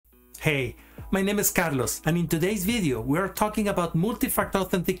Hey, my name is Carlos, and in today's video we are talking about multi-factor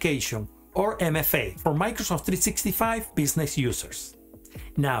authentication, or MFA, for Microsoft 365 business users.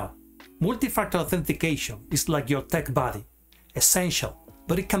 Now, multi-factor authentication is like your tech buddy, essential,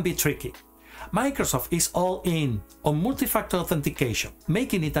 but it can be tricky. Microsoft is all in on multi-factor authentication,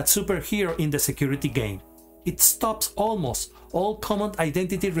 making it a superhero in the security game. It stops almost all common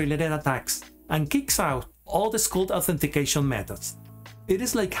identity-related attacks and kicks out all the schooled authentication methods. It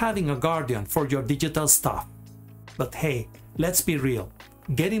is like having a guardian for your digital stuff. But hey, let's be real.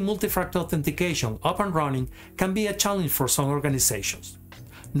 Getting multi-factor authentication up and running can be a challenge for some organizations.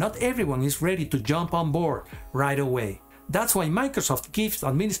 Not everyone is ready to jump on board right away. That's why Microsoft gives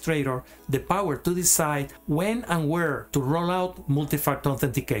administrators the power to decide when and where to roll out multi-factor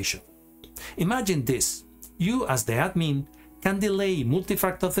authentication. Imagine this: you as the admin can delay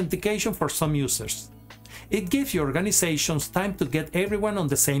multi-factor authentication for some users. It gives your organizations time to get everyone on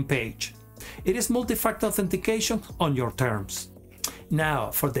the same page. It is multi-factor authentication on your terms.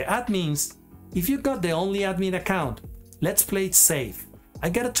 Now, for the admins, if you got the only admin account, let's play it safe. I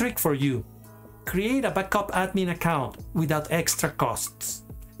got a trick for you. Create a backup admin account without extra costs.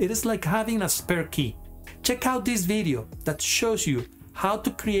 It is like having a spare key. Check out this video that shows you how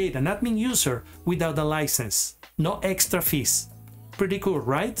to create an admin user without a license. No extra fees. Pretty cool,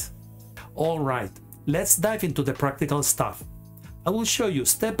 right? Alright, let's dive into the practical stuff. I will show you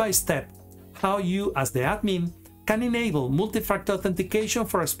step by step how you as the admin can enable multi-factor authentication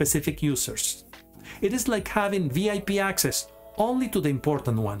for specific users. It is like having VIP access only to the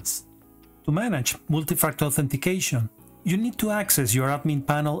important ones. To manage multi-factor authentication, you need to access your admin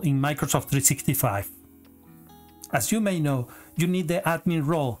panel in Microsoft 365. As you may know, you need the admin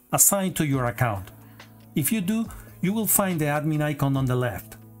role assigned to your account. If you do, you will find the admin icon on the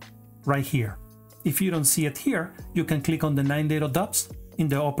left, right here. If you don't see it here, you can click on the 9 little dots in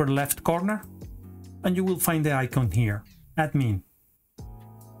the upper left corner, and you will find the icon here, Admin.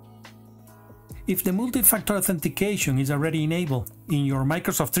 If the multi-factor authentication is already enabled in your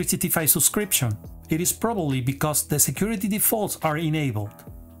Microsoft 365 subscription, it is probably because the security defaults are enabled.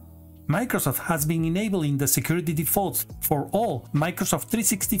 Microsoft has been enabling the security defaults for all Microsoft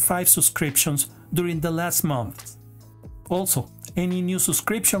 365 subscriptions during the last month. Also, any new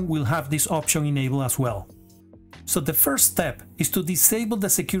subscription will have this option enabled as well. So the first step is to disable the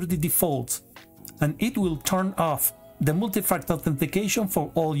security defaults, and it will turn off the multi-factor authentication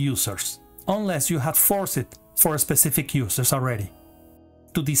for all users, unless you had forced it for specific users already.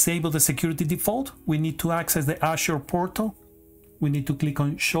 To disable the security default, we need to access the Azure portal. We need to click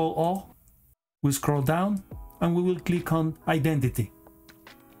on Show All. We scroll down and we will click on Identity.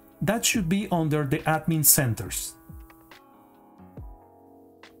 That should be under the Admin Centers.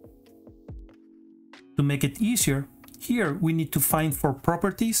 To make it easier, here we need to find for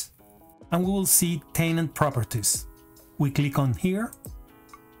Properties, and we will see Tenant Properties. We click on here.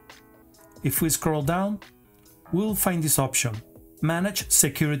 If we scroll down, we will find this option, Manage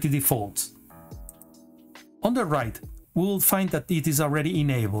Security Defaults. On the right, we will find that it is already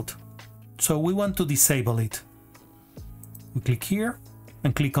enabled, so we want to disable it. We click here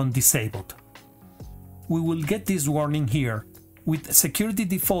and click on Disabled. We will get this warning here: with security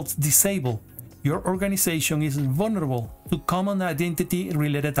defaults disabled, your organization is vulnerable to common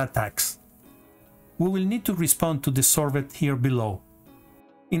identity-related attacks. We will need to respond to the survey here below.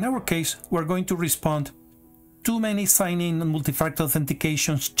 In our case, we're going to respond: too many sign-in and multi-factor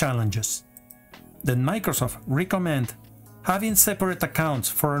authentication challenges. Then Microsoft recommend having separate accounts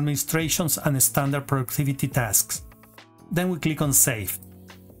for administrations and standard productivity tasks. Then we click on Save.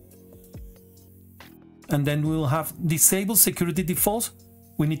 And then we will have Disable Security Defaults.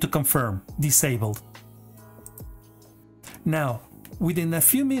 We need to confirm Disabled. Now, within a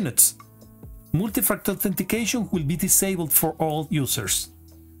few minutes, multi-factor authentication will be disabled for all users.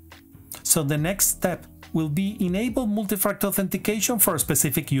 So the next step will be enable multi-factor authentication for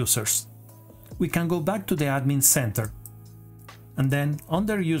specific users. We can go back to the Admin Center, and then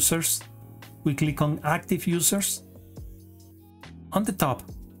under Users, we click on Active Users. On the top,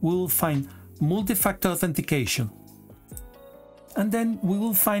 we will find multi-factor authentication, and then we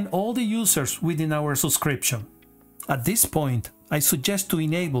will find all the users within our subscription. At this point, I suggest to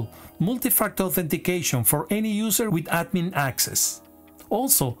enable multi-factor authentication for any user with admin access.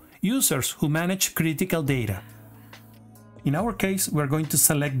 Also, users who manage critical data. In our case, we're going to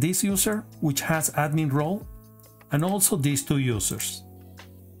select this user, which has admin role, and also these two users.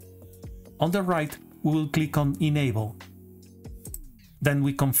 On the right, we will click on Enable. Then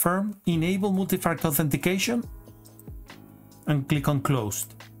we confirm Enable Multi-Factor Authentication and click on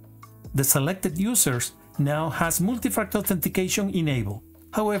Closed. The selected users now has multi-factor authentication enabled.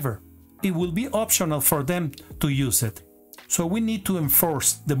 However, it will be optional for them to use it. So we need to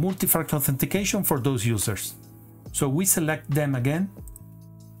enforce the multi-factor authentication for those users. So we select them again,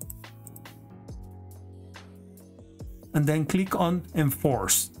 and then click on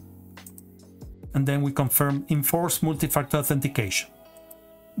Enforce. And then we confirm Enforce Multi-Factor Authentication.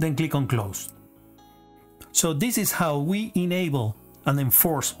 Then click on Close. So this is how we enable and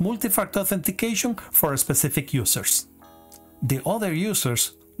enforce multi-factor authentication for specific users. The other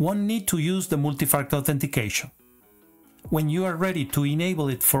users won't need to use the multi-factor authentication. When you are ready to enable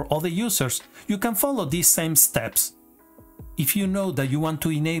it for other users, you can follow these same steps. If you know that you want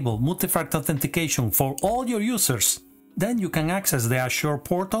to enable multi-factor authentication for all your users, then you can access the Azure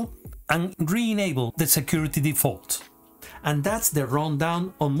portal and re-enable the security defaults. And that's the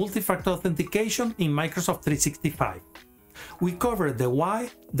rundown on multi-factor authentication in Microsoft 365. We covered the why,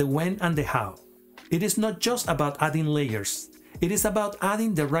 the when, and the how. It is not just about adding layers. It is about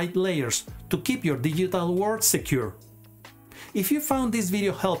adding the right layers to keep your digital world secure. If you found this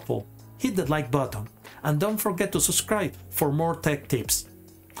video helpful, hit the like button and don't forget to subscribe for more tech tips.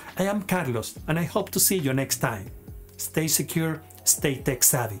 I am Carlos and I hope to see you next time. Stay secure, stay tech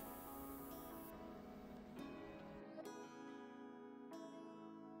savvy.